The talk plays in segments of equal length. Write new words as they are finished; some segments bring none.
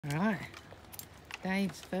Right,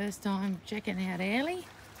 Dave's first time checking out Airlie.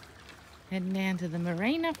 Heading down to the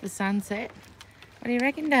marina for sunset. What do you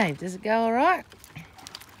reckon, Dave? Does it go all right?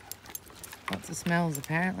 Lots of smells,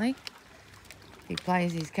 apparently. If he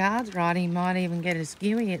plays his cards right, he might even get a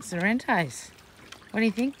skewy at Sorrento's. What do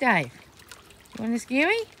you think, Dave? You want a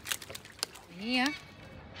skewy? Here.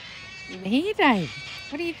 Over here, Dave.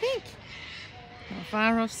 What do you think? Not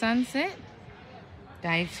far off sunset.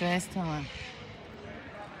 Dave's first time.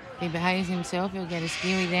 If he behaves himself, he'll get a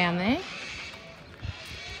skewy down there.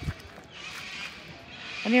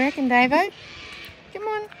 What do you reckon, Davo? Come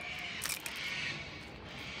on.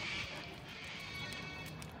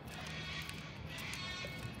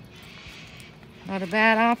 Not a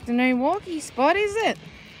bad afternoon walkie spot, is it?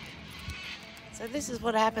 So this is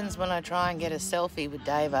what happens when I try and get a selfie with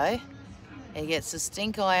Davo. He gets the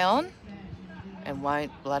stink eye on and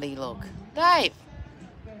won't bloody look. Dave,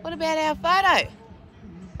 what about our photo?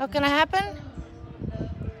 Not gonna happen?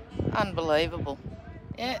 Unbelievable.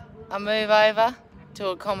 Yeah, I move over to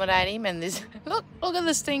accommodate him and this, look at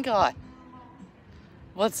the stink eye.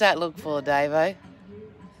 What's that look for, Davo?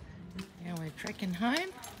 Now we're trekking home.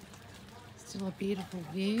 Still a beautiful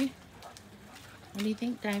view. What do you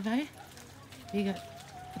think, Davo? Have you got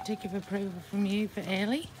a tick of approval from you for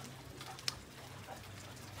Airlie?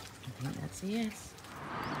 I think that's a yes.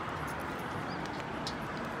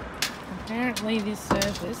 Apparently this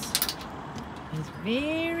surface is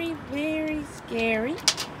very, very scary.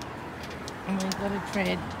 And we've got to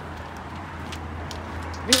tread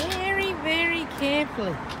very, very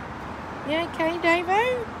carefully. You okay,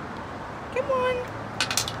 Davo? Come on.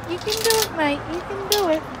 You can do it, mate. You can do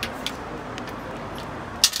it.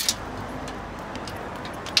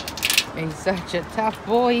 He's such a tough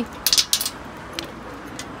boy.